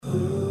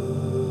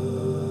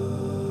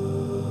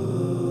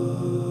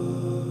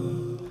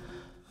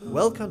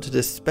Welcome to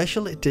this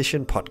special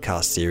edition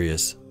podcast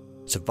series,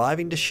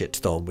 Surviving the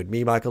Shitstorm with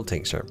me, Michael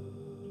Tingsher.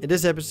 In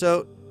this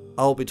episode,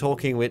 I'll be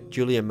talking with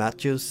Julian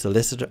Matthews,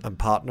 solicitor and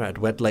partner at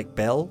Wedlake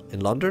Bell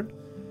in London,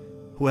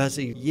 who has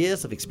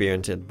years of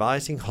experience in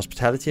advising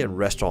hospitality and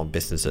restaurant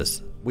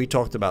businesses. We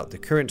talked about the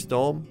current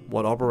storm,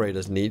 what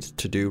operators need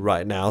to do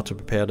right now to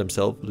prepare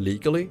themselves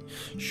legally,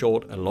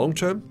 short and long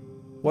term,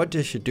 what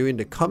they should do in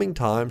the coming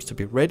times to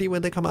be ready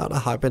when they come out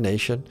of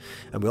hibernation,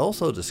 and we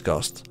also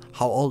discussed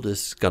how all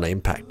this is going to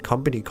impact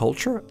company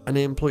culture and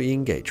employee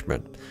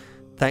engagement.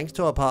 Thanks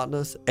to our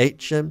partners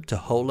HM,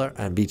 Tohola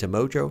and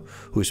VitaMojo,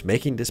 who's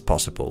making this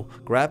possible.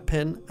 Grab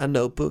pen and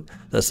notebook,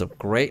 there's some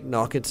great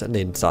nuggets and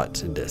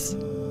insights in this.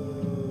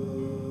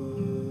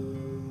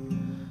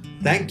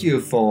 Thank you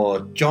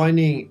for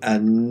joining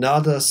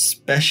another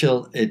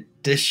special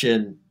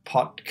edition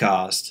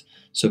podcast,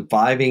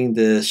 Surviving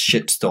the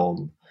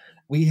Shitstorm.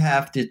 We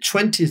have the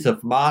 20th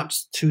of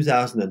March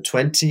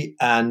 2020,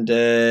 and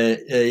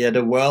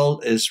the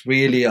world is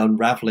really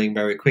unraveling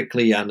very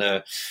quickly, and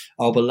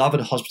our beloved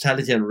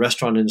hospitality and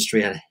restaurant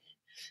industry had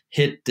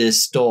hit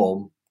this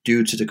storm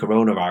due to the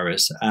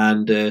coronavirus,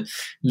 and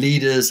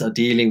leaders are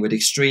dealing with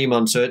extreme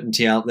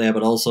uncertainty out there,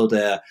 but also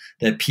their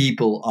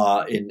people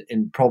are in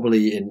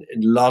a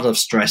lot of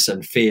stress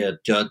and fear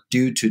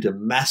due to the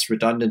mass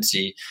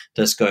redundancy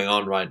that's going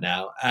on right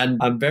now. And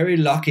I'm very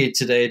lucky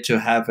today to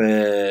have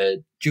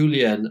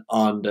Julian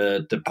on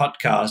the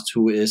podcast,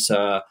 who is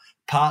a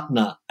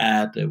partner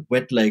at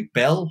Wedlake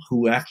Bell,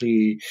 who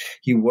actually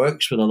he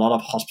works with a lot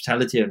of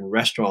hospitality and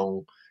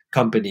restaurant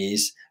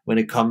companies when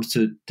it comes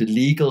to the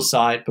legal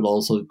side, but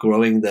also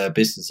growing their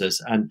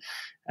businesses.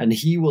 And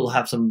he will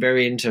have some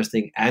very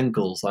interesting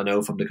angles, I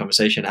know, from the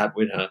conversation I had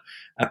with her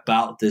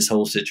about this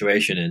whole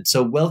situation. And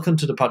so welcome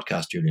to the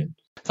podcast, Julian.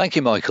 Thank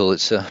you, Michael.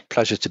 It's a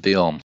pleasure to be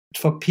on.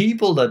 For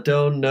people that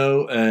don't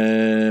know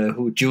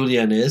who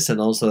Julian is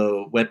and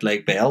also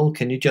Wedlake Bell,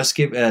 can you just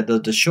give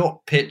the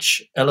short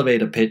pitch,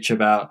 elevator pitch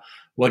about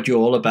what you're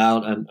all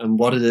about and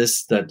what it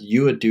is that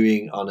you are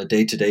doing on a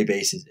day-to-day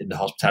basis in the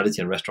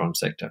hospitality and restaurant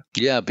sector?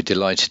 Yeah, I'd be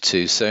delighted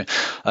to. So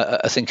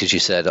I think, as you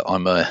said,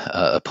 I'm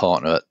a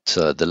partner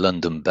at the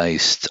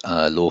London-based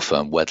law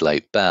firm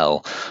Wedlake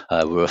Bell.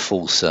 We're a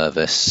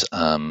full-service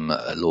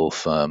law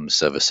firm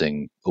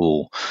servicing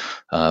all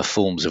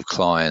forms of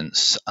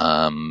clients,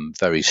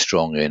 very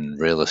strong in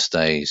real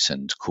estate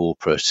and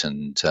corporate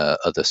and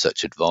other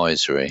such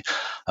advisory.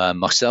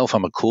 Myself,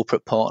 I'm a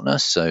corporate partner,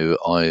 so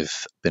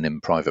I've been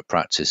in private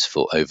practice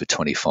for over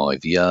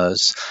 25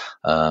 years,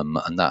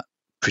 and that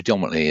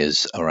predominantly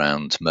is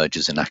around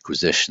mergers and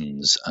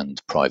acquisitions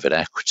and private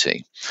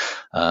equity.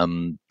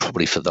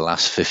 Probably for the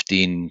last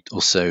 15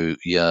 or so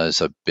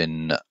years, I've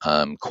been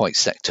quite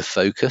sector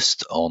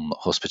focused on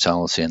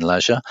hospitality and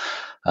leisure,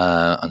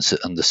 and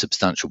the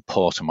substantial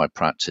part of my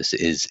practice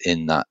is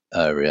in that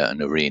area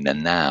and arena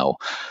now.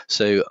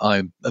 So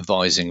I'm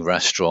advising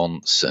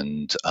restaurants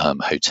and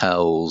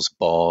hotels,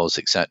 bars,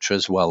 etc.,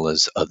 as well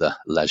as other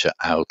leisure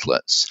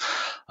outlets.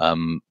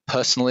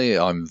 Personally,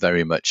 I'm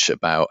very much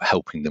about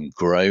helping them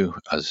grow,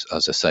 as I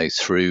say,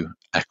 through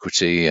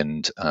equity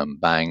and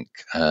bank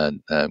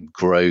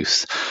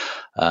growth.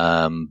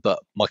 But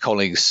my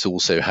colleagues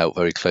also help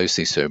very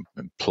closely, so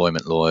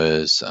employment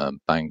lawyers,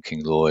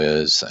 banking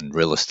lawyers, and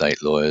real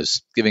estate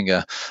lawyers, giving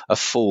a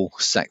full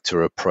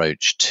sector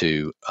approach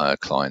to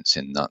clients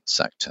in that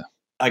sector.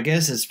 I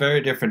guess it's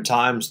very different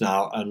times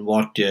now, and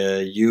what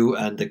you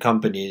and the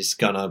company is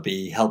gonna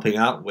be helping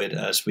out with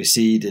as we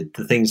see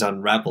the things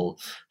unravel.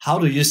 How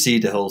do you see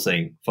the whole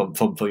thing from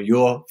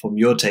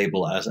your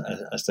table as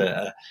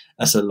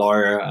a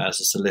lawyer, as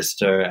a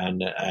solicitor,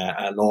 and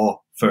a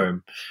law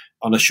firm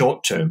on a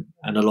short term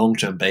and a long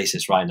term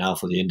basis right now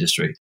for the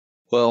industry?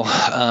 Well,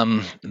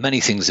 many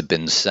things have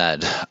been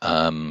said.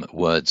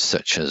 Words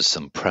such as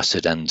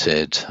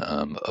unprecedented,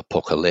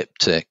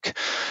 apocalyptic,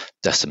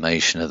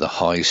 decimation of the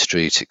high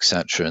street,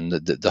 etc. And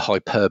the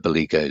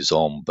hyperbole goes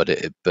on, but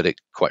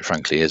it quite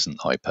frankly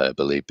isn't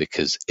hyperbole,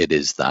 because it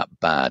is that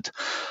bad.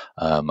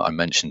 I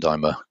mentioned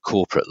I'm a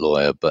corporate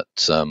lawyer, but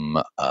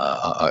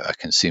I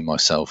can see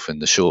myself in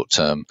the short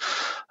term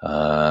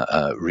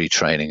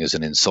retraining as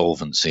an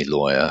insolvency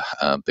lawyer,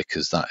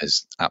 because that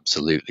is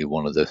absolutely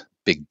one of the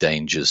big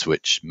dangers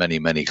which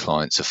many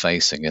clients are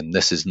facing. And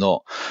this is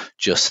not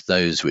just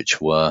those which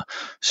were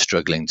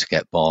struggling to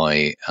get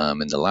by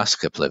in the last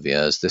couple of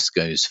years. This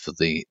goes for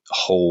the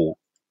whole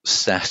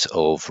set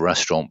of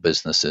restaurant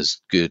businesses,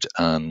 good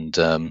and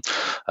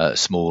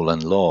small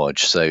and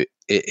large. So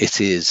it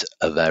is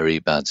a very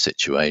bad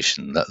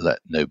situation. Let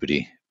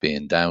nobody be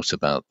in doubt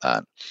about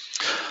that.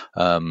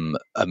 I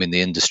mean,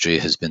 the industry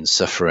has been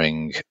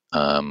suffering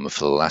for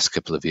the last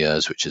couple of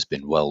years, which has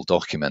been well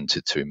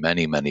documented through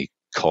many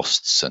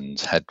costs and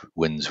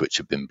headwinds which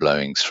have been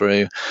blowing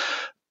through.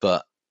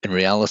 But in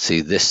reality,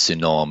 this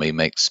tsunami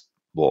makes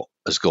what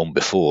has gone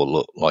before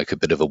look like a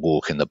bit of a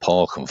walk in the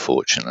park,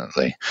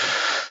 unfortunately.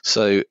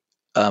 So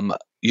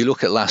you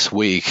look at last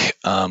week,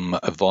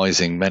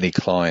 advising many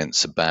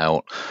clients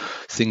about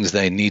things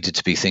they needed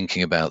to be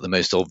thinking about. The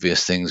most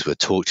obvious things were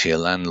talk to your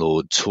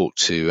landlord, talk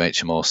to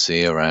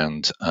HMRC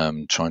around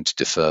trying to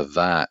defer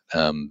VAT,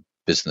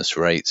 business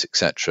rates,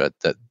 etc.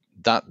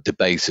 That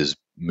debate has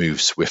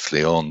moved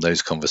swiftly on.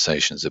 Those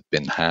conversations have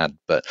been had,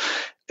 but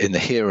in the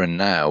here and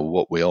now,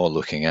 what we are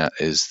looking at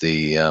is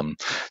the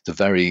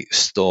very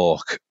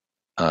stark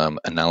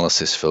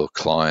analysis for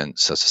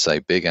clients, as I say,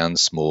 big and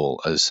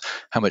small, as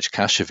how much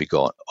cash have you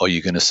got? Are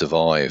you going to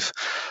survive?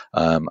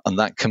 And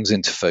that comes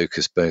into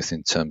focus both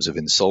in terms of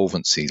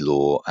insolvency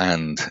law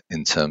and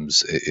in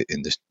terms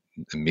in the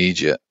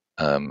immediate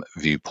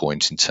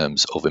viewpoint in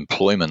terms of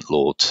employment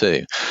law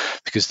too,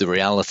 because the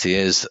reality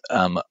is,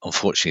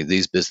 unfortunately,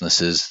 these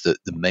businesses, the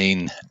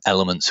main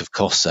elements of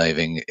cost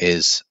saving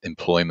is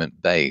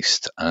employment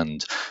based,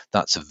 and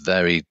that's a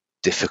very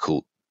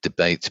difficult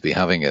debate to be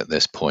having at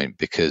this point,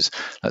 because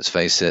let's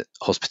face it,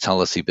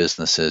 hospitality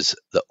businesses,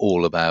 they're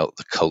all about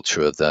the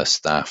culture of their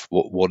staff.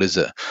 What is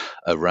a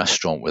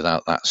restaurant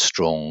without that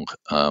strong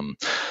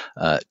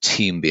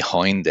team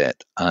behind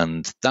it?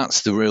 And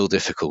that's the real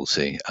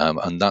difficulty,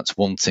 and that's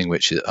one thing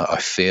which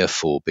I fear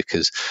for,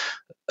 because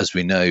as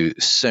we know,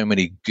 so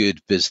many good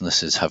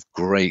businesses have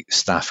great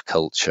staff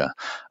culture,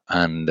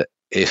 and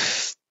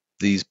if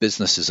these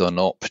businesses are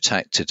not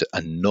protected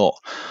and not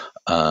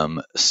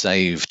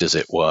saved, as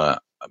it were,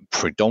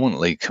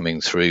 predominantly coming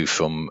through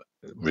from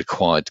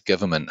required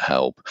government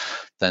help,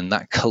 then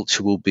that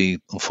culture will be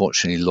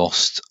unfortunately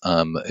lost,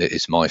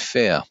 is my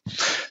fear.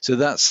 So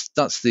that's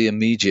the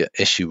immediate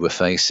issue we're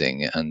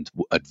facing and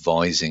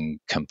advising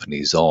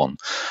companies on.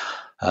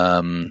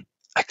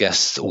 I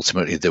guess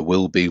ultimately there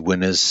will be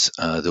winners,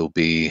 there'll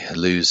be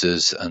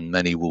losers, and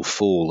many will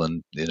fall.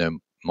 And,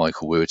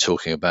 Michael, we were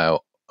talking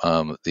about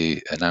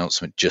the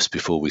announcement just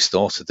before we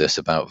started this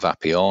about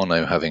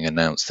Vapiano having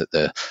announced that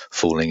they're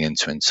falling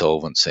into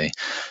insolvency.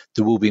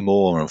 There will be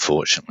more,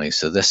 unfortunately.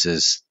 So this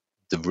is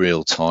the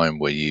real time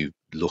where you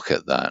look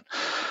at that.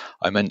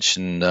 I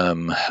mentioned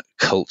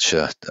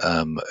culture.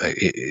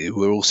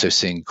 We're also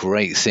seeing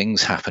great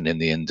things happen in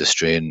the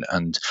industry,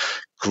 and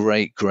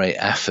great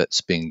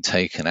efforts being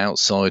taken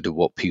outside of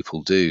what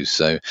people do.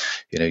 So,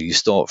 you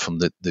start from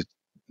the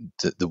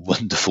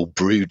wonderful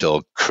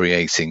BrewDog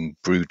creating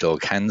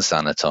BrewDog hand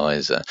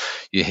sanitizer.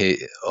 You hear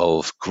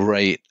of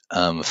great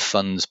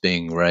funds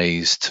being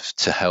raised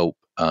to help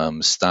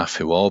staff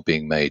who are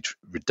being made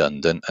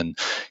redundant, and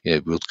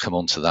we'll come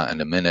on to that in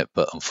a minute.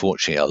 But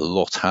unfortunately, a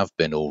lot have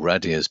been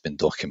already, has been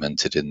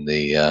documented in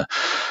the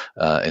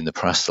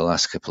press the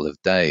last couple of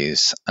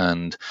days.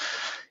 And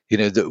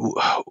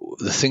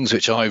the things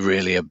which I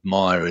really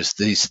admire is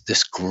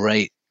this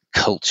great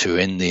culture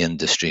in the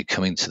industry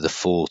coming to the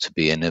fore to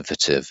be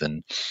innovative.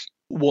 And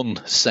one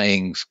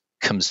saying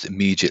comes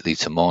immediately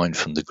to mind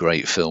from the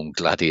great film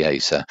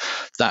Gladiator: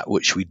 that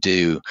which we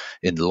do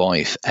in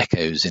life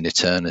echoes in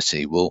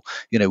eternity. Well,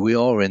 we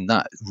are in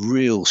that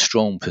real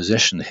strong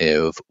position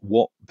here of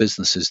what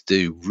businesses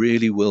do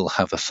really will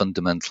have a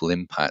fundamental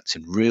impact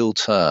in real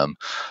term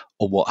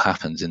on what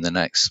happens in the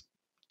next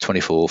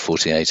 24,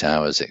 48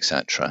 hours,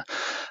 etc.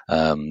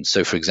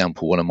 So, for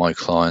example, one of my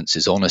clients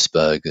is Honest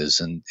Burgers,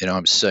 and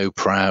I'm so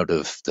proud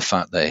of the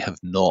fact they have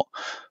not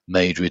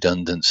made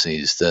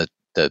redundancies, that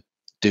they're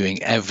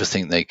doing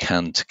everything they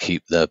can to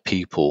keep their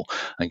people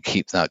and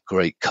keep that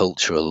great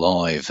culture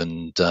alive.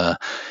 And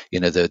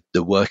they're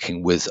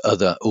working with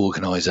other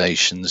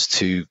organizations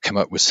to come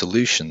up with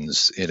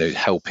solutions,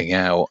 helping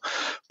out,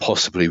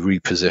 possibly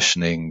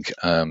repositioning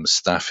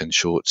staff in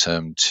short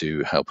term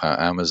to help out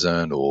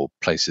Amazon or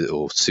places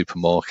or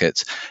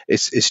supermarkets.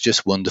 It's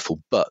just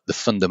wonderful. But the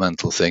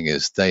fundamental thing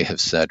is they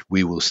have said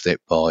we will stick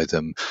by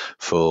them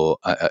for,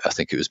 I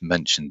think it was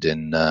mentioned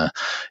in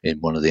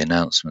one of the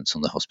announcements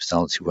on the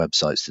hospitality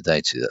websites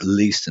today, to at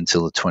least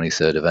until the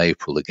 23rd of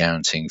April, they're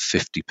guaranteeing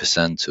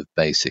 50% of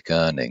basic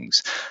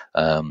earnings.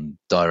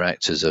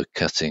 Directors are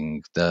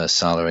cutting their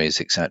salaries,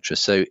 etc.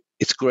 So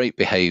it's great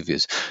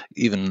behaviours.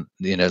 Even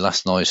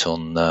last night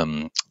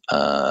on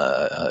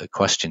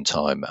Question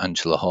Time,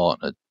 Angela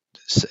Hartnett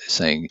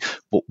saying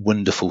what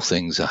wonderful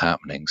things are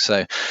happening.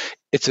 So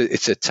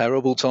it's a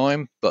terrible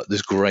time, but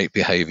there's great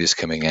behaviours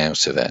coming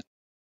out of it.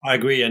 I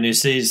agree, and you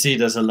see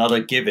there's a lot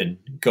of giving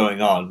going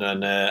on,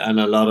 and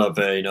a lot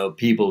of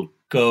people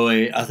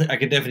going. I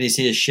can definitely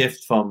see a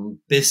shift from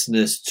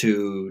business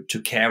to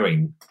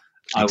caring.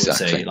 I would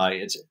say,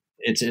 like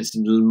it's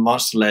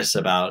much less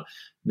about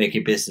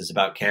making business,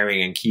 about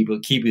caring and keep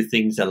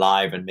things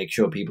alive and make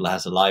sure people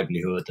has a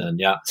livelihood.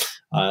 And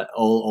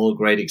all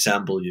great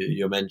example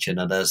you mentioned.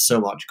 And there's so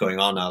much going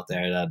on out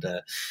there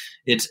that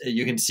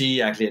you can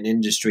see actually an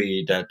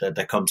industry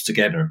that comes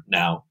together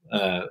now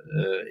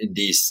in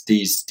these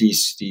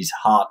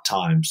hard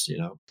times.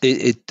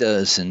 It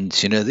does, and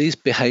these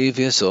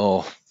behaviours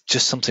are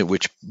just something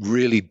which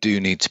really do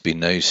need to be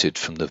noted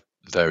from the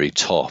very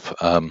top.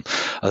 I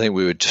think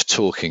we were just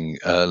talking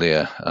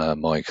earlier,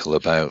 Michael,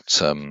 about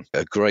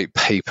a great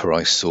paper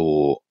I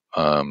saw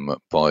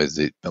by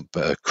the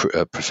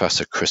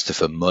Professor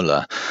Christopher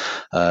Muller.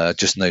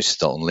 Just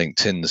noticed that on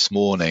LinkedIn this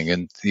morning,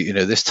 and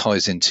this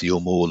ties into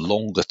your more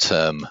longer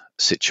term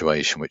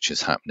situation,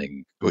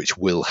 which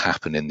will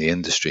happen in the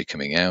industry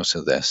coming out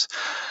of this.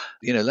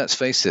 Let's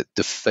face it,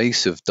 the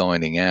face of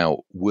dining out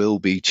will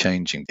be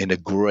changing in a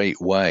great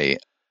way.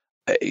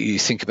 You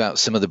think about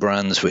some of the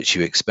brands which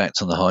you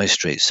expect on the high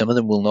street, some of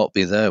them will not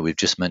be there. We've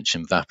just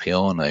mentioned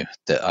Vapiano.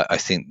 I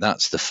think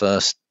that's the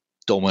first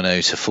domino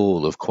to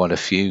fall of quite a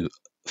few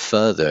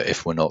further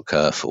if we're not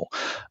careful.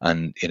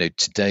 And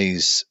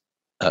today's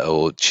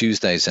or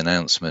Tuesday's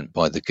announcement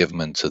by the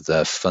government of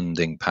their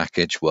funding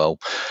package, well,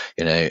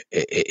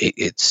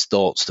 it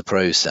starts the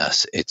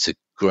process. It's a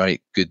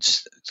great, good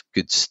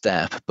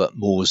step, but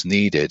more is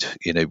needed.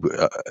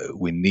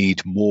 We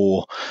need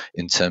more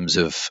in terms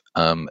of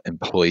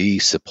employee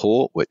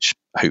support, which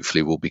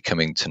hopefully will be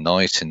coming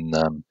tonight in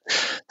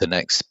the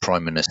next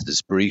Prime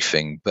Minister's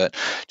briefing. But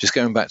just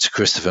going back to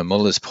Christopher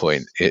Muller's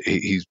point,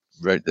 he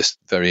wrote this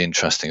very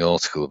interesting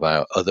article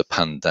about other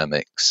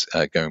pandemics,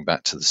 going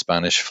back to the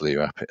Spanish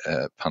flu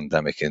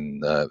pandemic in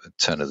the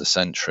turn of the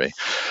century.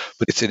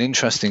 But it's an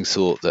interesting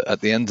thought that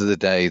at the end of the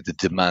day, the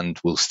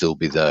demand will still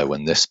be there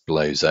when this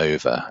blows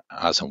over,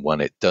 as and when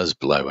it does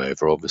blow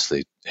over.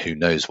 Obviously, who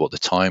knows what the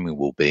timing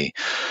will be.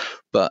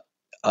 But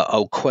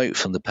I'll quote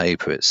from the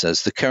paper. It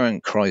says, "The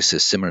current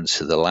crisis, similar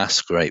to the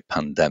last great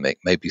pandemic,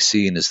 may be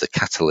seen as the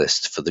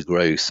catalyst for the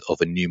growth of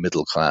a new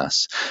middle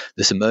class.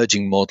 This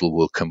emerging model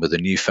will come with a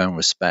newfound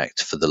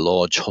respect for the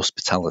large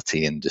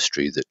hospitality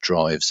industry that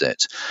drives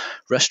it.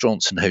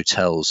 Restaurants and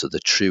hotels are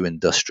the true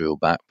industrial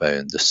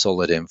backbone, the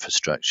solid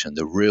infrastructure, and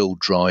the real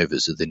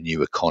drivers of the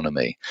new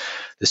economy.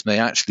 This may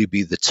actually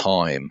be the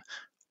time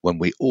when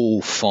we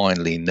all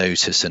finally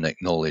notice and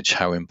acknowledge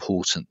how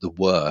important the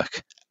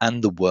work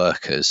and the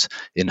workers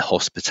in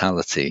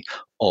hospitality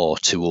are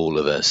to all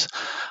of us."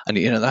 And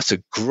that's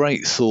a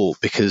great thought,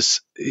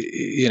 because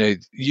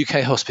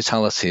UK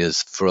hospitality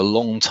has for a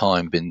long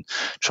time been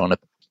trying to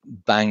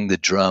bang the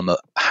drum at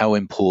how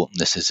important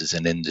this is as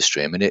an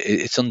industry. I mean,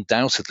 it's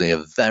undoubtedly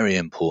a very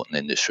important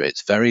industry.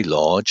 It's very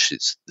large.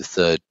 It's the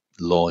third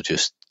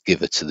largest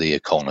giver to the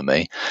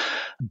economy.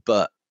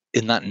 But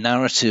in that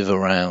narrative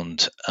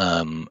around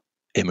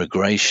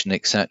immigration,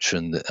 etc.,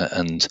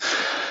 and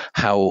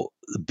how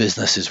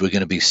businesses were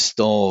going to be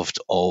starved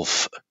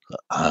of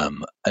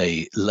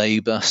a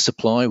labour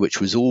supply, which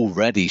was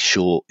already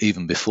short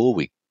even before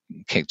we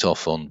kicked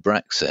off on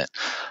Brexit.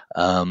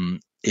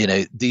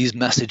 These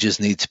messages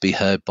need to be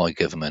heard by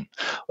government.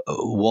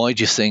 Why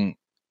do you think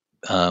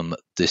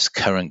this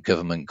current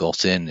government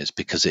got in? Is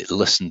because it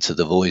listened to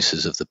the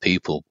voices of the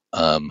people,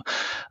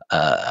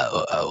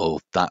 or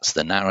that's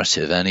the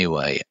narrative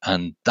anyway,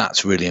 and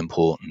that's really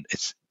important.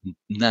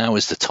 Now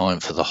is the time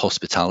for the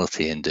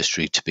hospitality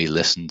industry to be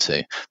listened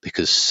to,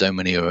 because so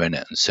many are in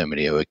it and so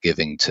many are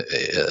giving to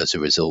as a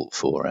result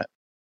for it.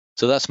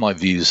 So that's my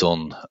views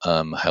on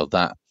how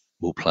that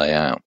will play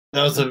out.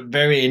 That was a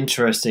very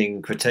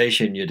interesting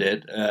quotation you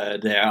did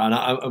there,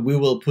 and we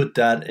will put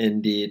that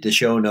in the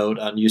show note.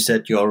 And you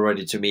said you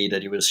already to me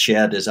that you will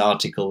share this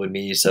article with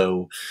me,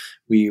 so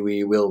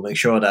we will make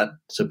sure that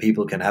so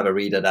people can have a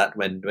read of that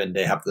when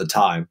they have the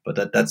time.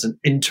 But that's an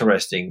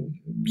interesting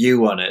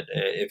view on it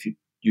if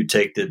you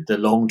take the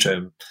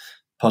long-term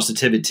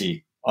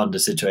positivity on the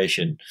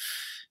situation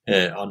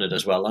on it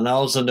as well. And I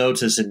also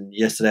noticed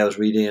yesterday I was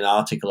reading an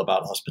article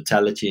about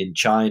hospitality in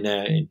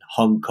China, in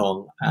Hong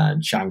Kong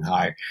and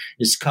Shanghai.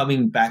 It's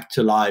coming back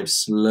to life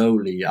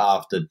slowly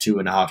after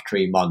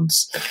 2.5-3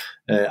 months.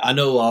 I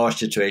know our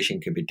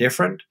situation can be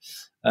different,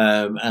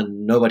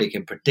 and nobody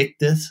can predict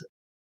this,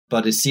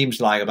 but it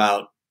seems like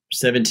about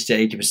 70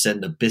 to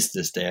 80% of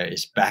business there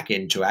is back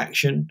into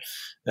action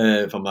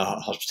from a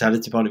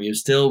hospitality point of view,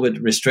 still with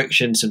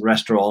restrictions in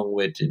restaurant,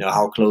 with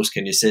how close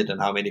can you sit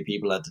and how many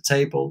people at the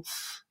table.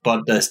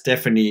 But there's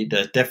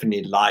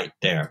definitely light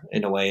there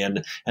in a way,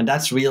 and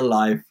that's real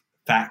life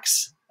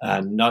facts,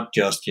 and not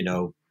just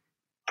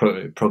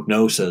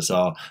prognosis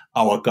or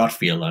our gut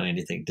feel or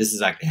anything. This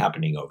is actually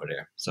happening over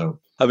there. So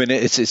I mean,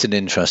 it's an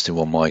interesting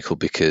one, Michael,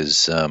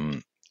 because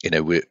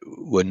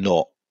we're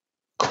not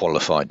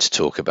qualified to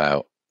talk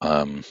about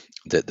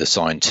the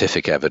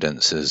scientific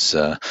evidence, as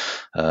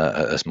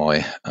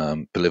my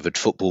beloved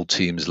football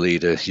team's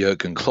leader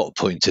Jurgen Klopp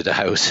pointed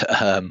out,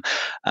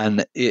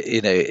 and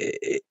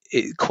it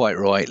quite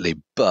rightly.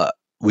 But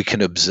we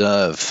can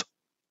observe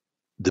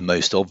the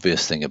most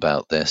obvious thing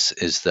about this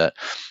is that,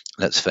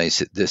 let's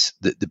face it,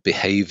 the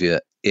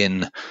behaviour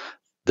in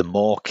the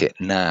market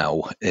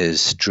now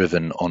is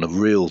driven on a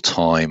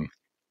real-time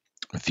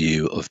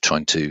view of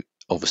trying to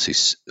obviously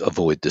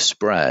avoid the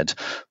spread,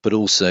 but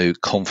also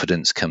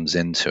confidence comes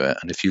into it.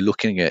 And if you're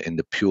looking at it in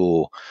the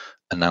pure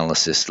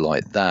analysis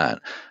like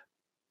that,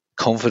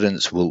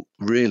 confidence will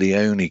really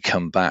only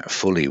come back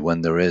fully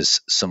when there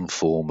is some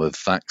form of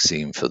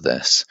vaccine for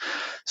this.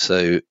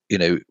 So,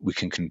 we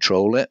can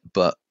control it,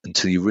 but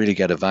until you really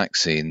get a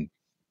vaccine,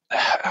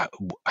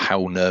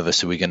 how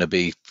nervous are we going to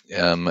be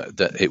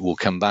that it will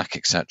come back,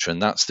 etc.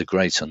 And that's the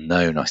great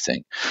unknown, I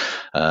think.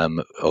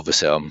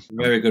 Obviously,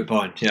 very good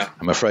point. Yeah,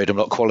 I'm afraid I'm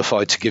not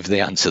qualified to give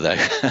the answer though.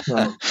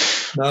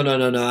 No.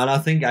 And I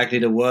think actually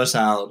the words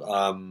out.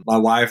 My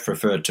wife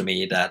referred to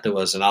me that there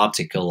was an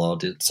article or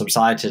some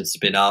scientists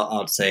have been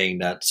out saying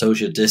that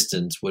social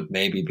distance would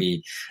maybe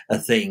be a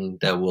thing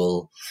that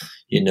will,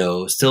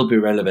 still be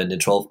relevant in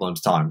 12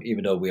 months' time.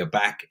 Even though we are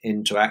back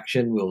into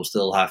action, we'll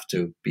still have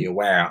to be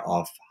aware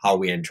of how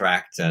we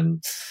interact.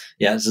 And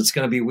so it's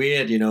going to be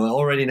weird.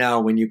 Already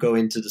now when you go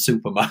into the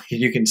supermarket,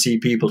 you can see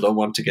people don't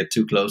want to get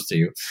too close to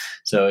you.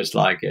 So it's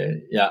like,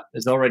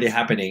 it's already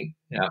happening.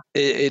 Yeah,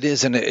 it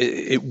is, and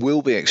it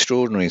will be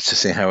extraordinary to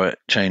see how it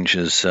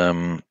changes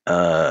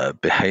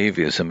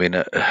behaviours. I mean,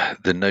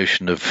 the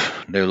notion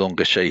of no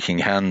longer shaking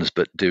hands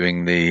but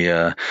doing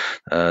the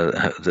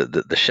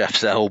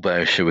chef's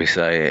elbow, shall we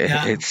say?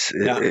 I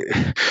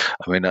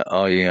mean,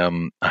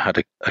 I had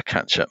a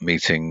catch-up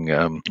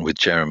meeting with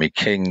Jeremy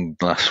King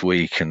last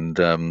week, and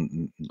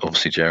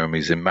obviously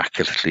Jeremy's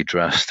immaculately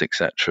dressed,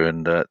 etc.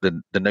 And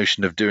the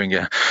notion of doing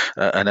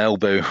an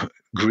elbow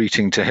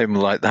greeting to him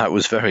like that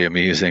was very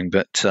amusing.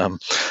 But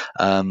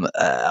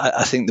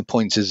I think the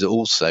point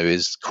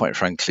is quite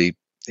frankly,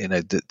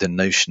 the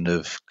notion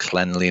of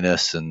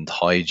cleanliness and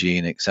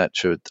hygiene,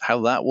 etc.,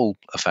 how that will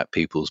affect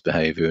people's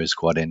behaviour is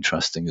quite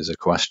interesting as a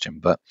question.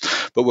 But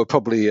we're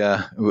probably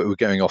we're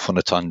going off on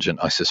a tangent,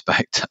 I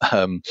suspect.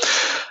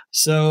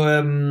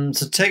 So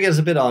take us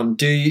a bit on.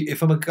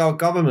 From a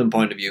government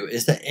point of view,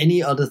 is there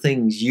any other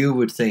things you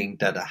would think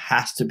that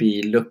has to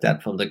be looked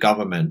at from the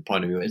government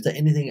point of view? Is there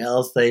anything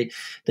else they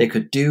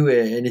could do?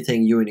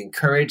 Anything you would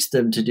encourage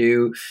them to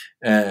do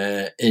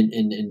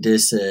in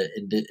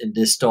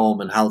this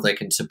storm, and how they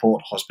can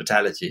support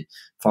hospitality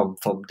from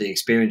the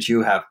experience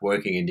you have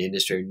working in the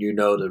industry, and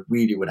that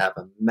really would have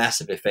a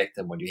massive effect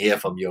on what you hear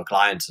from your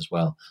clients as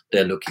well.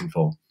 They're looking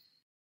for.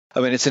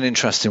 I mean, it's an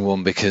interesting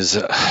one because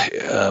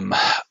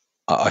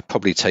I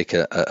probably take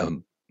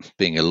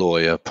being a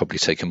lawyer, probably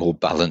take a more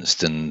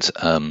balanced and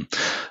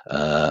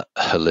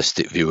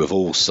holistic view of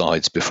all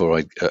sides before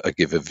I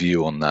give a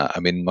view on that.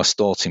 I mean, my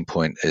starting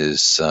point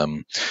is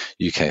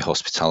UK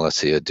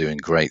hospitality are doing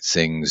great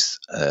things.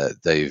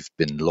 They've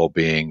been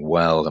lobbying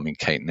well. I mean,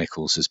 Kate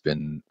Nichols has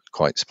been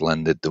quite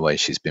splendid the way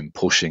she's been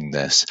pushing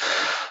this.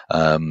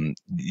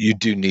 You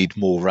do need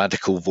more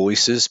radical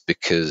voices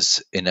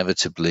because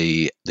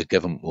inevitably the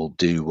government will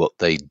do what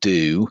they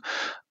do.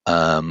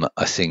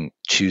 I think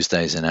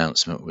Tuesday's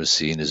announcement was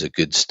seen as a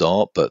good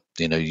start, but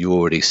you're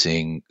already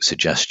seeing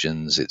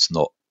suggestions it's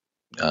not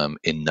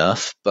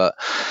enough. But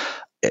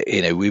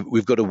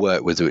we've got to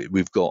work with it.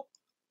 We've got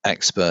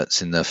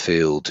experts in their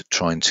field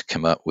trying to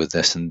come up with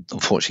this, and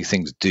unfortunately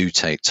things do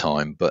take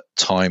time, but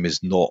time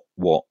is not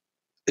what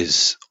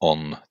is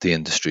on the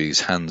industry's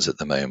hands at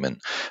the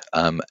moment.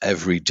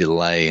 Every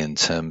delay in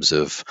terms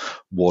of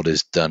what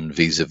is done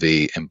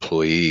vis-a-vis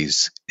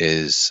employees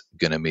is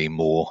going to mean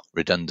more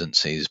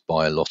redundancies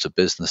by a lot of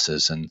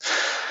businesses, and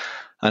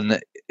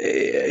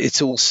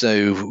it's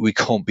also, we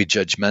can't be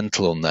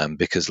judgmental on them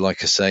because,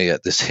 like I say,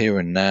 at this here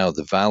and now,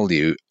 the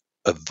value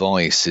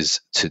advice is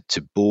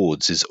to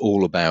boards is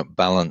all about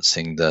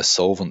balancing their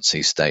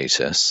solvency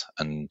status,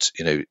 and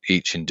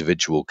each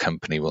individual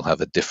company will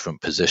have a different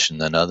position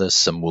than others.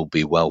 Some will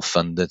be well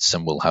funded,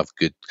 some will have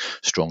good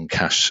strong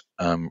cash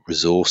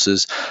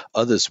resources,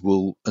 others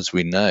will, as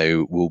we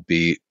know, will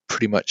be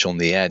pretty much on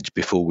the edge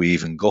before we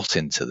even got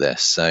into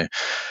this. So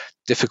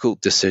difficult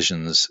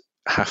decisions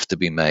have to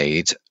be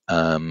made,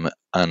 and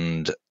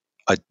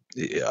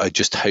I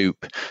just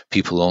hope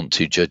people aren't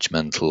too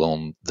judgmental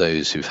on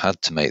those who've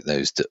had to make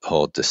those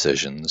hard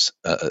decisions,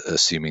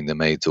 assuming they're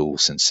made all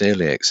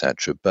sincerely,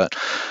 etc. But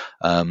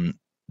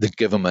the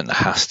government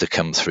has to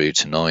come through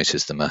tonight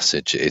is the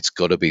message. It's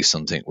got to be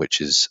something which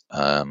is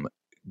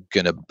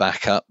going to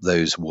back up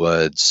those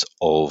words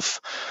of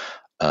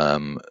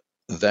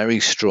very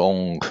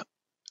strong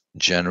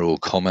general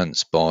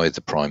comments by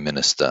the Prime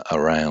Minister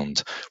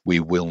around we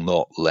will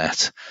not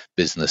let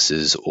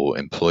businesses or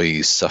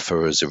employees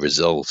suffer as a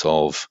result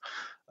of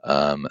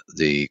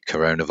the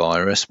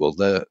coronavirus. Well,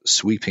 they're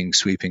sweeping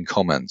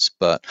comments,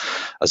 but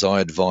as I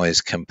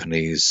advise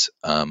companies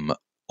on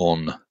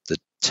the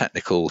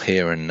technical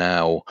here and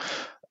now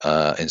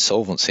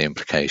insolvency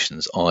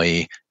implications,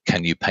 i.e.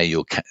 can you pay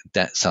your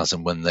debts as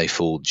and when they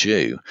fall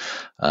due,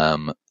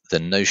 the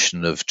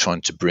notion of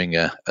trying to bring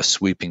a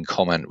sweeping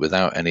comment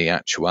without any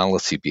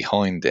actuality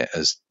behind it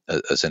as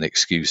an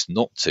excuse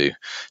not to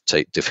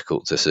take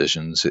difficult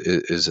decisions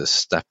is a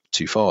step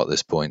too far at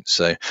this point.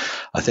 So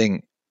I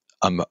think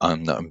I'm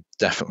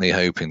definitely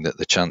hoping that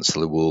the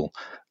Chancellor will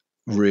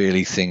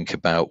really think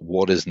about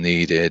what is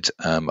needed.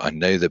 I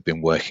know they've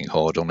been working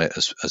hard on it,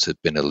 as has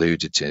been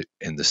alluded to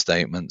in the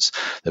statements.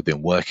 They've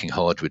been working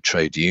hard with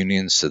trade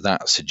unions, so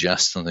that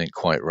suggests something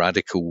quite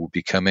radical will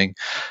be coming.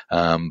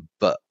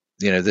 But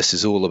this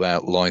is all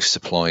about life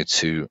supply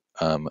to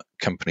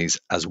companies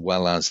as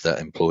well as their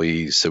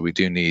employees. So we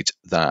do need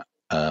that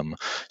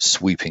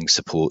sweeping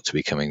support to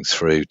be coming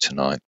through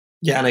tonight.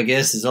 Yeah, and I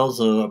guess it's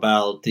also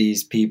about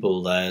these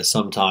people that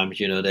sometimes,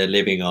 they're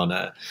living on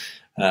a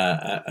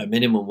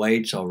minimum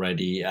wage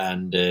already,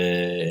 and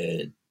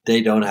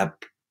they don't have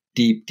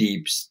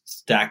deep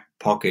stacked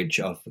pockets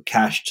of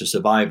cash to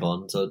survive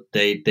on. So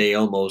they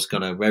almost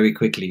gonna very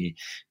quickly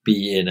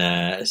be in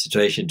a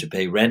situation to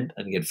pay rent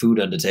and get food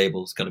on the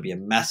table. It's gonna be a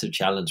massive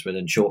challenge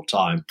within short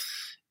time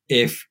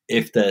if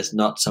there's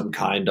not some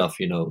kind of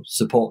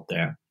support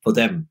there for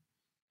them.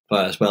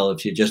 But as well,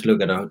 if you just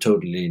look at a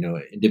totally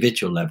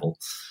individual level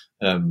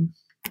on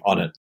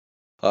it.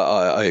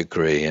 I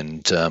agree,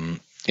 and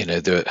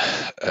there,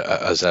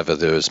 as ever,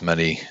 there is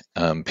many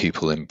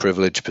people in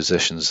privileged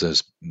positions.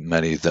 There's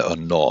many that are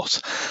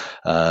not.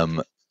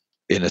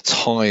 In a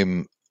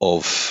time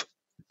of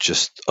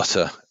just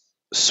utter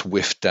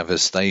swift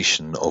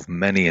devastation of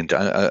many, and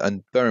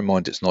bear in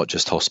mind, it's not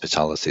just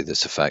hospitality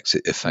this affects.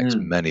 It affects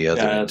many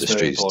other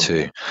industries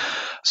too.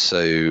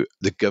 So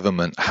the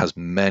government has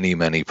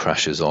many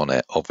pressures on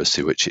it,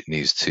 obviously, which it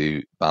needs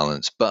to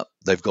balance. But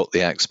they've got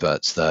the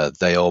experts there.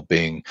 They are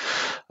being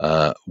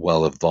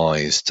well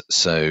advised.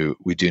 So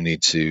we do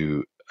need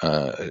to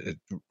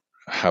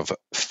have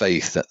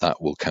faith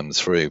that will come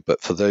through.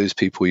 But for those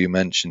people you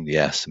mentioned,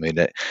 yes, I mean,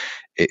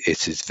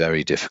 it is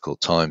very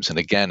difficult times. And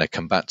again, I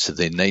come back to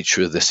the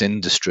nature of this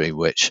industry,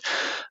 which,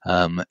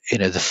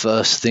 the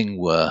first thing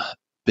were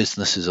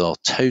businesses are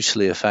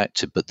totally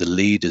affected, but the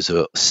leaders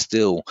are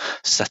still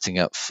setting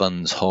up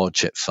funds,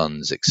 hardship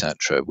funds,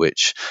 etc.,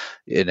 which,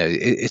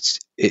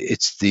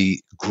 it's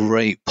the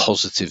great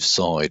positive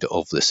side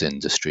of this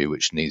industry,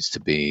 which needs to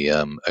be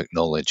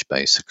acknowledged,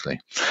 basically.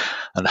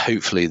 And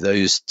hopefully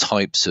those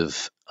types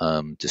of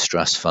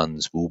distress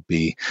funds will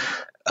be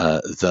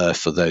there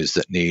for those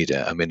that need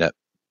it. I mean,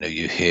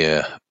 you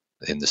hear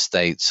in the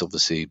States,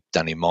 obviously,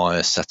 Danny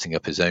Meyer setting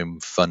up his own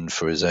fund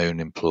for his own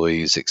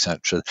employees,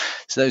 etc.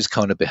 So those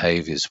kind of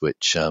behaviours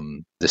which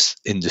this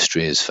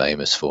industry is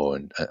famous for,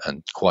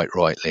 and quite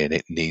rightly, and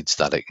it needs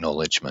that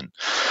acknowledgement.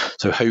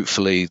 So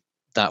hopefully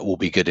that will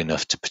be good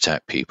enough to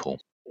protect people.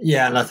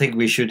 Yeah, and I think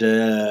we should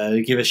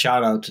give a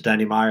shout out to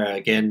Danny Meyer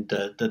again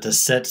that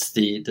sets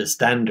the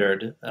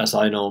standard, as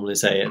I normally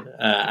say it,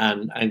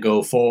 and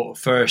go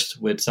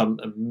first with some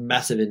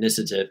massive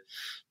initiative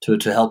to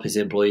help his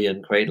employee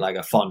and create like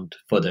a fund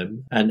for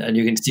them. And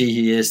you can see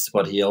he is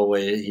what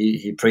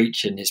he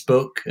preached in his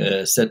book,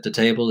 Set the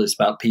Table. It's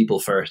about people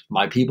first,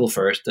 my people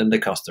first, and the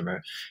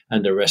customer,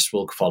 and the rest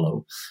will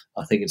follow.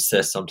 I think it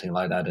says something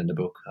like that in the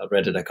book. I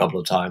read it a couple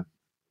of times.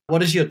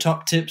 What is your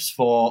top tips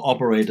for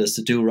operators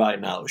to do right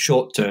now,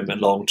 short term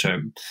and long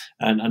term?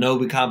 And I know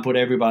we can't put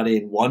everybody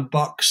in one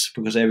box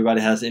because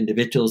everybody has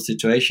individual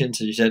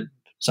situations. As you said,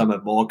 some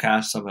have more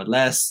cash, some have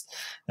less.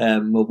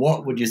 But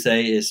what would you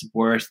say is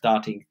worth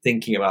starting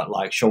thinking about,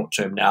 like short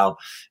term now?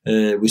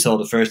 We saw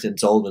the first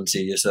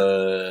insolvency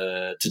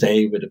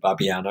today with the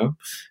Babbiano,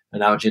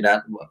 announcing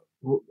that.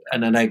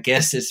 And then I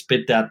guess it's a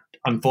bit that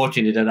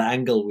unfortunately that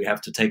angle we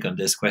have to take on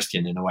this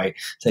question in a way,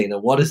 saying that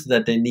what is it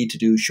that they need to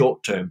do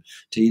short term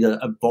to either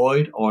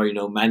avoid or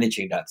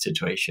managing that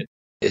situation.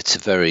 It's a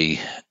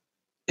very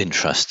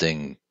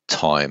interesting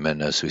time,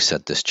 and as we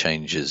said, this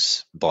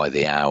changes by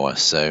the hour,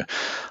 so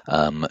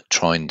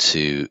trying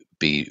to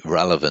be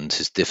relevant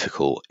is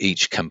difficult.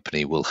 Each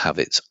company will have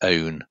its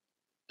own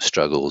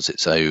struggles,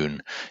 its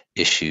own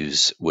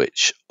issues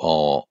which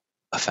are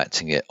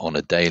affecting it on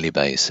a daily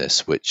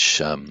basis,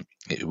 which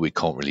we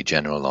can't really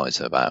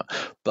generalize about.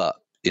 But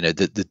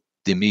the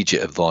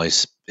immediate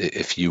advice,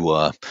 if you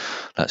are,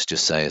 let's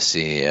just say, a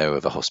CEO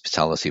of a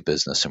hospitality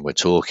business, and we're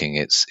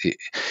talking,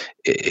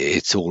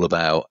 it's all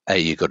about,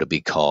 you got to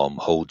be calm,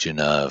 hold your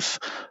nerve,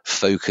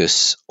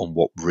 focus on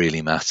what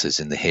really matters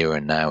in the here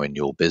and now in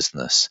your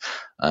business,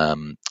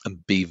 and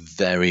be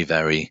very,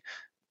 very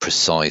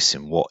precise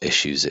in what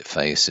issues it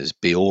faces.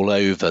 Be all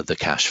over the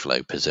cash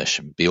flow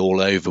position, be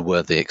all over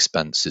where the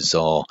expenses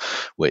are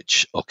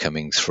which are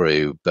coming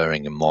through,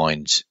 bearing in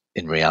mind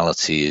in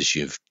reality is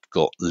you've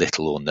got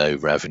little or no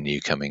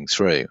revenue coming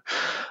through.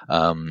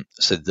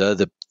 So they're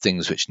the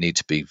things which need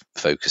to be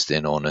focused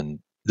in on. And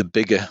the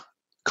bigger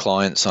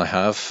clients I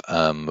have,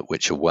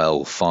 which are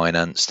well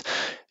financed,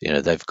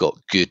 they've got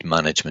good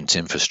management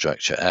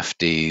infrastructure,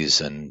 FDs,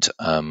 and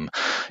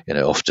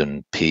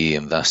often PE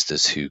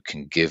investors who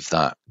can give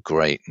that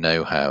great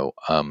know-how.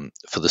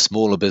 For the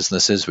smaller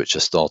businesses which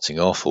are starting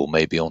off or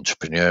maybe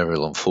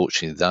entrepreneurial,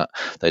 unfortunately that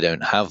they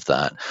don't have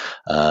that.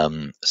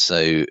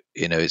 So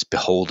it's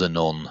beholden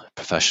on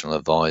professional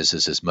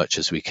advisors as much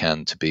as we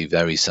can to be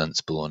very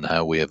sensible on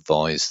how we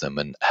advise them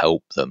and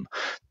help them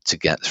to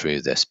get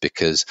through this,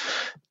 because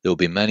there'll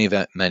be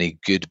many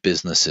good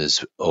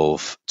businesses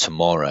of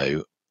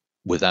tomorrow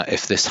without,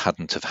 if this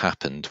hadn't have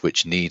happened,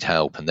 which need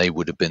help, and they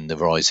would have been the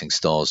rising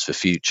stars for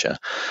future.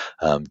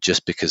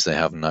 Just because they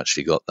haven't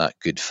actually got that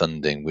good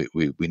funding,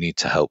 we need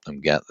to help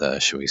them get there,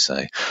 shall we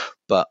say.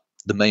 But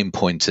the main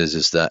point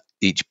is that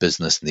each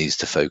business needs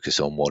to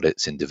focus on what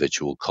its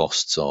individual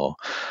costs are.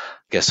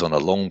 I guess on a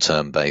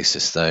long-term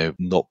basis, though,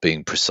 not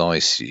being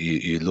precise,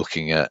 you're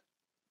looking at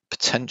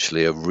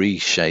potentially a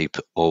reshape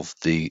of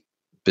the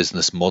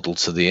business model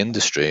to the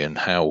industry and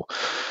how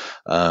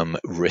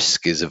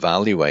risk is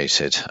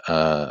evaluated.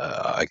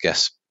 I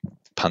guess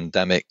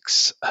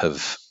pandemics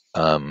have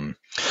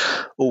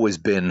always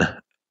been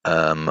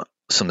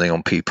something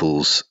on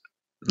people's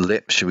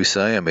lips, should we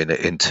say? I mean,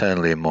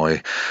 internally in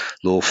my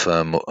law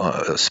firm,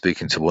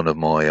 speaking to one of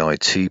my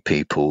IT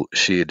people,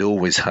 she had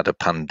always had a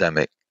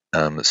pandemic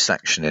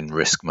section in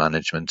risk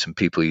management, and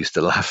people used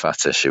to laugh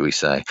at her, shall we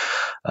say.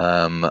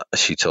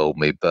 She told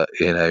me, but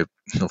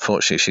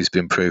unfortunately she's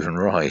been proven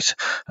right,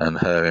 and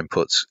her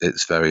input's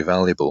it's very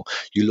valuable.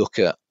 You look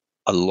at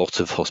a lot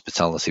of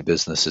hospitality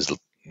businesses,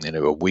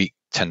 a week,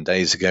 10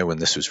 days ago, when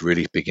this was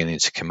really beginning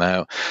to come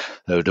out,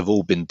 they would have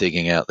all been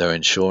digging out their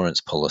insurance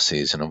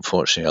policies, and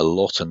unfortunately a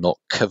lot are not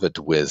covered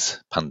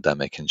with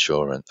pandemic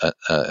insurance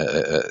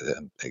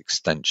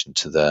extension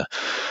to their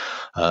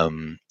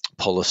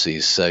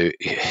policies. So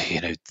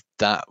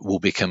that will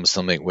become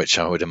something which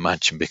I would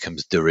imagine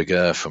becomes de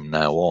rigueur from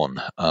now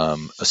on,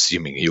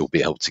 assuming you'll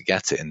be able to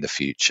get it in the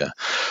future.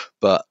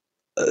 But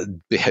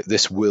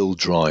this will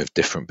drive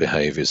different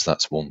behaviours,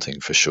 that's one thing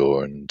for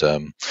sure. And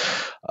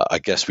I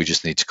guess we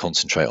just need to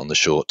concentrate on the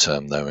short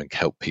term, though, and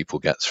help people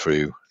get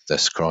through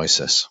this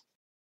crisis.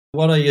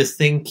 What are you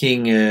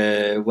thinking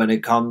when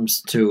it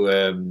comes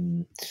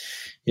to,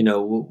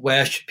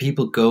 where should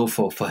people go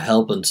for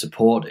help and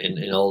support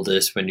in all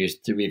this?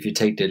 If you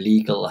take the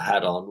legal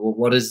hat on,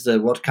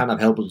 what kind of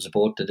help and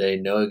support do they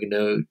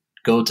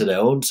go to their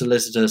own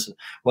solicitors?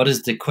 What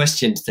is the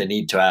questions they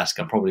need to ask?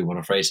 I probably want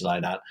to phrase it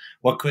like that.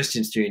 What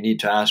questions do you need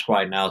to ask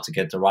right now to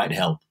get the right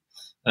help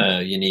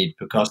you need?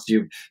 Because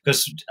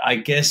I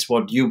guess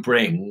what you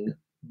bring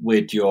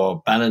with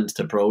your balanced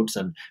approach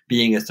and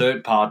being a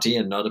third party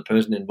and not a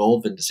person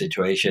involved in the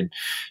situation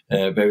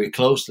very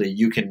closely,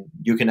 you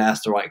can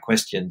ask the right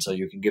questions, so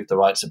you can give the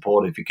right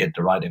support if you get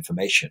the right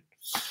information.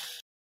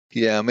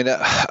 Yeah, I mean,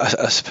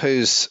 I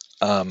suppose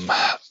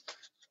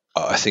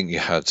I think you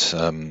had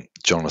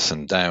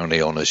Jonathan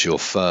Downey on as your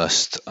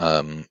first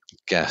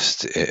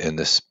guest in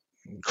this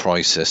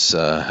crisis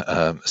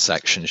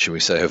section, should we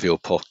say, of your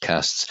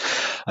podcasts.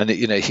 And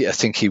I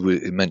think he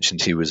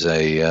mentioned he was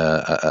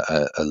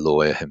a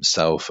lawyer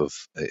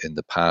himself in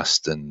the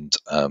past, and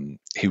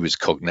he was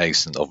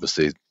cognizant,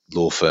 obviously,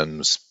 law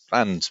firms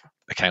and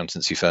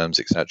accountancy firms,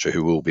 etc.,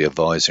 who will be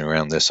advising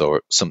around this,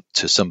 or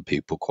to some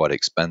people quite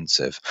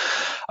expensive.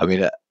 I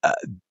mean,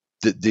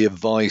 the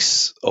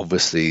advice,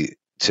 obviously,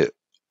 to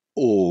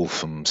all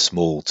from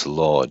small to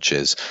large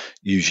is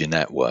use your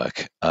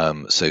network.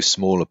 So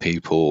smaller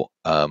people,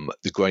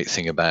 the great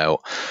thing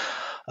about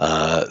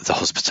the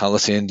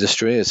hospitality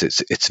industry is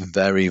it's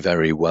very,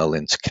 very well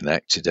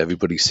interconnected.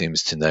 Everybody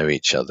seems to know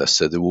each other.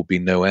 So there will be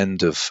no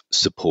end of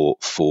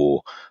support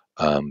for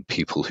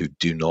people who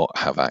do not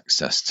have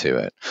access to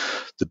it.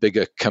 The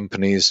bigger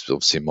companies,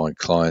 obviously my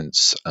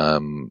clients,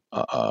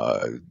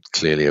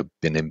 clearly have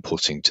been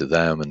inputting to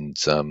them and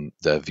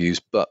their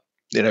views, but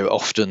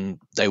often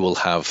they will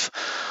have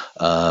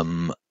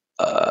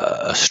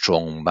a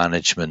strong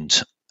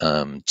management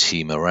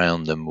team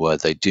around them where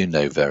they do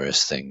know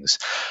various things.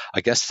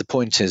 I guess the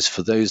point is,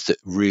 for those that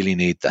really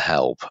need the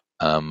help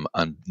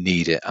and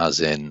need it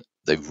as in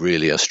they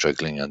really are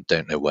struggling and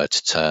don't know where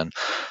to turn,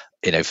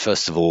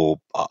 first of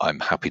all, I'm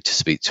happy to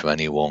speak to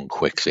anyone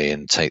quickly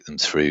and take them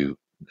through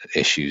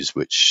issues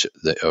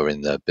that are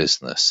in their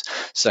business.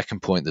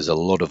 Second point, there's a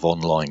lot of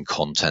online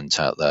content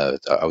out there.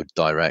 I would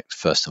direct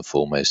first and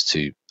foremost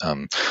to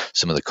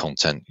some of the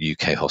content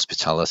UK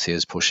Hospitality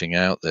is pushing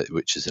out,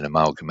 which is an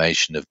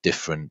amalgamation of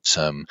different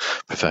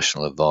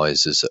professional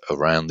advisors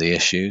around the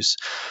issues.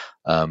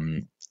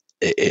 In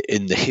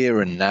the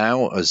here and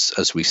now,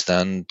 as we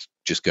stand,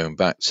 just going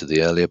back to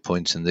the earlier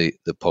point in the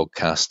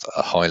podcast,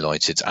 I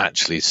highlighted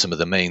actually some of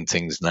the main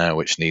things now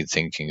which need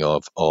thinking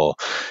of are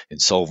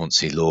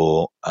insolvency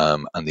law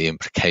and the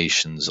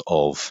implications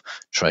of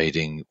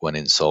trading when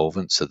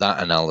insolvent. So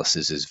that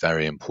analysis is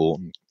very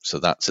important. So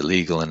that's a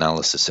legal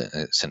analysis,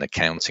 it's an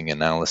accounting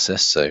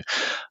analysis. So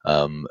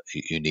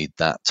you need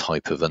that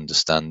type of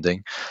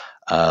understanding.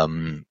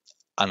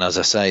 And as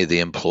I say, the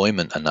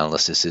employment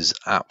analysis is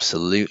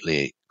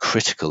absolutely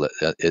critical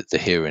at the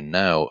here and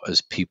now,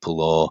 as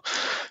people are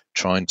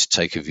trying to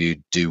take a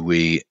view, do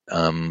we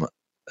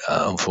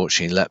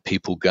unfortunately let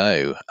people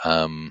go?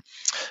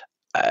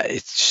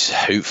 It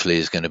hopefully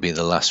is going to be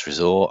the last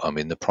resort. I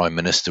mean, the Prime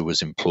Minister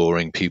was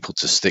imploring people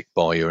to stick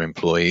by your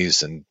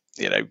employees, and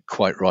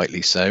quite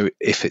rightly so,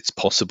 if it's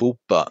possible,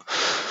 but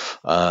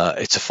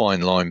it's a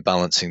fine line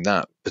balancing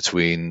that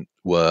between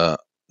where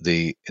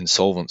the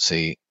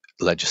insolvency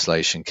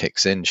legislation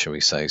kicks in, shall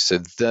we say. So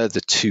they're the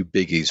two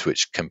biggies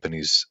which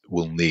companies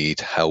will need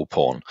help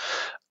on,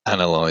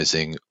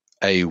 analysing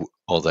A,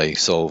 are they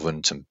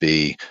solvent, and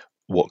B,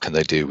 what can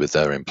they do with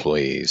their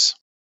employees.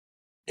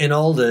 In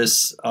all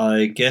this,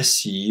 I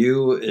guess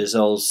you is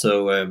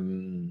also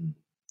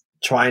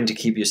trying to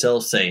keep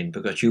yourself sane,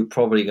 because you're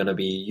probably going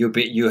to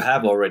you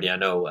have already, I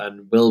know,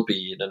 and will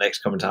be in the next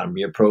coming time,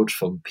 be approached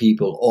from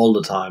people all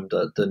the time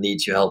that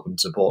needs your help and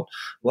support.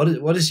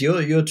 What is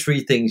your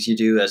three things you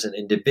do as an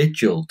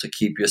individual to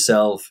keep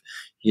yourself,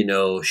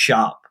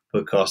 sharp,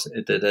 because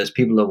there's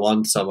people that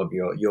want some of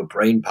your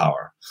brain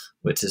power,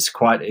 which is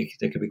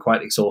it can be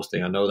quite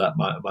exhausting. I know that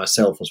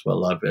myself as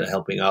well. I've been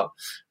helping out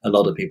a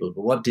lot of people.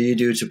 But what do you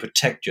do to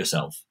protect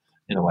yourself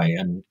in a way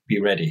and be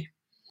ready?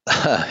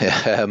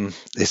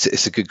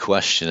 It's a good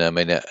question. I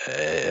mean,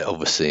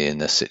 obviously, in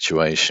a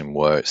situation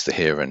where it's the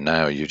here and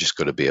now, you just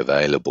got to be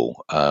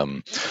available.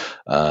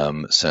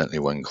 Certainly,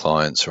 when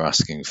clients are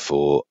asking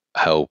for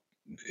help,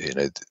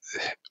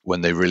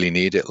 when they really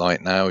need it,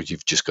 like now,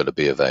 you've just got to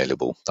be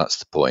available. That's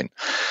the point.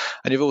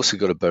 And you've also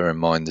got to bear in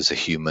mind there's a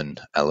human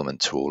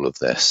element to all of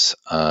this.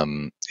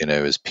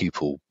 As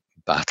people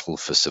battle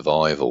for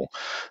survival,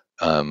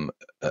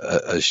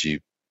 as you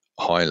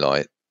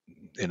highlight,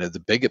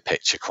 the bigger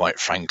picture, quite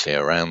frankly,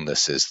 around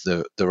this is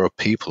there are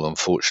people,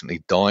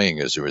 unfortunately, dying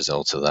as a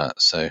result of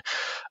that. So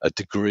a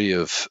degree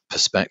of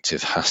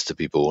perspective has to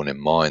be borne in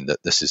mind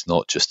that this is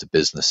not just a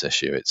business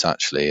issue. It's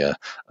actually,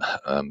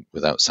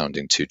 without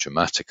sounding too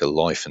dramatic, a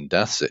life and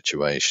death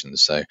situation.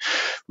 So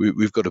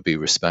we've got to be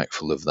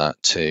respectful of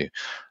that too.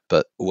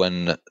 But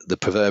when the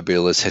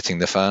proverbial is hitting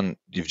the fan,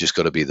 you've just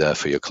got to be there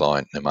for your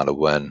client, no matter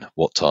when,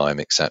 what time,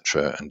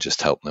 etc., and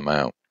just help them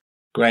out.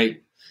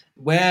 Great.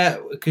 Where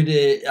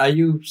are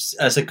you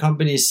as a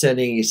company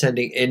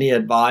sending any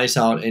advice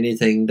out,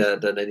 anything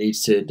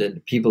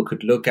that people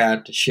could look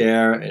at,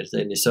 share? Is there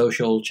any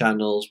social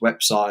channels,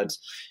 websites,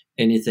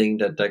 anything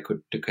that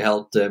could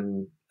help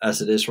them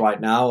as it is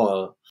right now?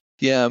 Or?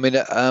 Yeah, I mean,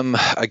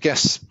 I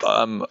guess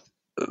on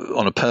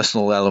a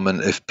personal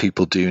element, if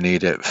people do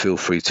need it, feel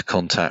free to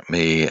contact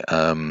me.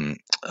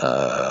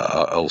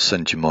 I'll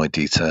send you my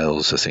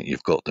details. I think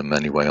you've got them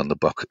anyway on the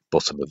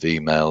bottom of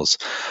emails.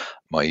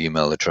 My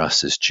email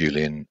address is it's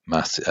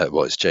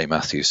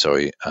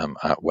jmatthews,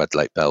 at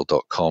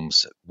wedlakebell.com,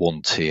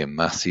 1T in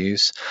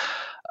Matthews.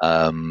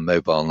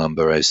 Mobile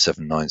number is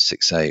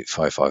 7968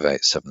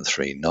 558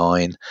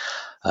 739.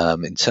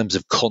 In terms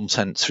of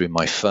content through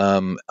my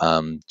firm,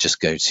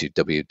 just go to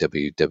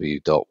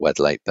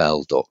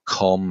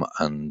www.wedlakebell.com,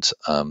 and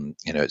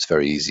it's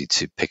very easy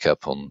to pick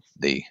up on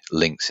the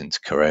links into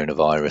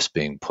coronavirus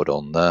being put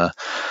on there.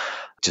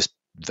 Just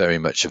very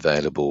much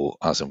available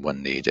as and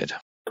when needed.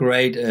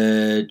 Great,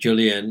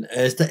 Julian.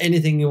 Is there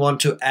anything you want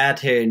to add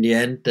here in the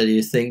end that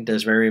you think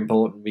that's very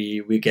important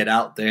we get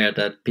out there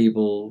that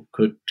people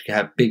could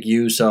have big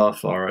use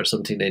of, or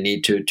something they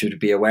need to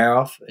be aware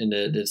of in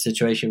the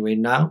situation we're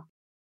in now?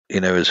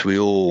 As we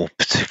all,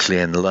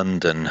 particularly in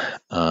London,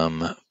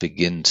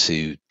 begin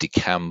to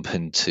decamp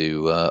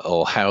into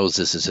our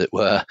houses, as it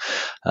were,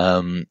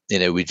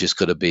 we just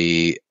got to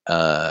be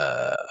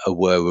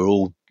aware we're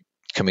all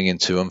coming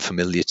into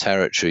unfamiliar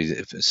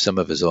territory. Some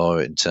of us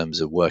are, in terms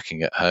of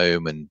working at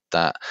home and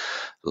that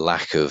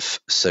lack of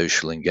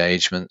social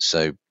engagement.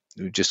 So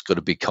we've just got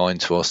to be kind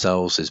to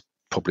ourselves is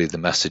probably the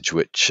message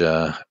which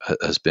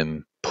has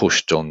been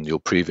pushed on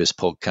your previous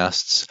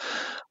podcasts,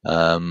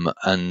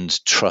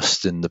 and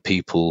trust in the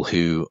people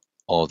who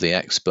are the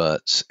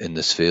experts in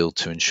this field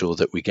to ensure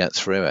that we get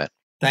through it.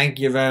 Thank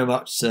you very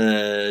much,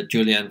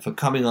 Julian, for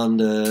coming on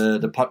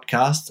the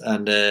podcast.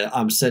 And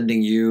I'm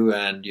sending you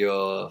and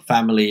your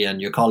family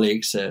and your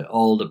colleagues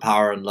all the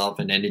power and love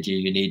and energy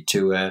you need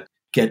to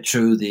get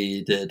through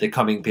the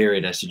coming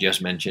period, as you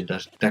just mentioned.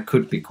 That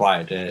could be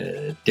quite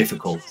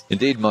difficult.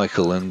 Indeed,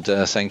 Michael, and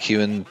thank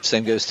you. And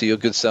same goes to your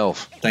good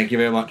self. Thank you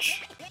very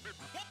much.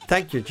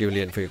 Thank you,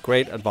 Julian, for your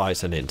great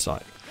advice and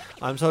insight.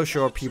 I'm so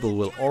sure people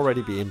will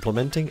already be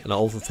implementing and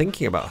also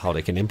thinking about how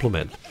they can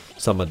implement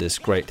some of this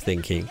great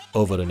thinking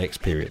over the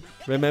next period.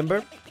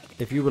 Remember,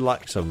 if you would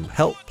like some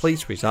help,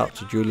 please reach out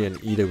to Julian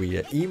either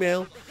via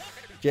email,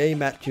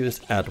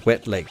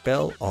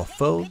 jmatthews@wedlakebell, or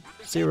phone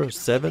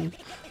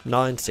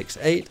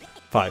 07-968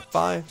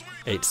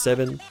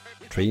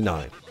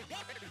 558739.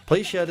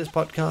 Please share this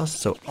podcast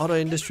so other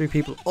industry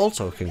people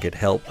also can get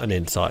help and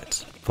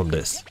insights from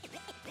this.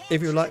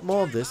 If you'd like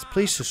more of this,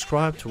 please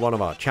subscribe to one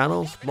of our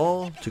channels.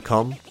 More to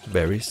come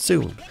very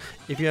soon.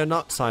 If you are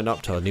not signed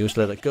up to our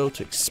newsletter, go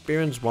to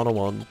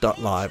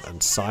experience101.live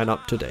and sign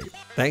up today.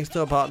 Thanks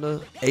to our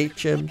partner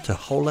HM,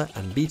 Tahola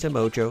and Beta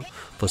Mojo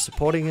for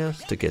supporting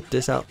us to get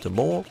this out to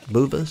more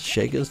movers,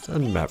 shakers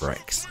and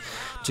mavericks.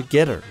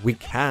 Together we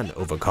can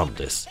overcome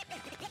this.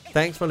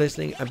 Thanks for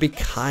listening and be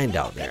kind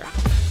out there.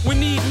 We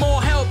need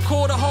more help,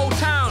 call the whole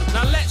town.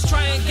 Now let's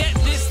try and get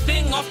this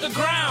thing off the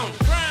ground.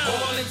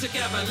 All in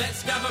together,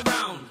 let's gather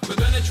round. We're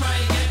gonna try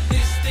and get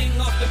this thing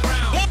off the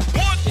ground.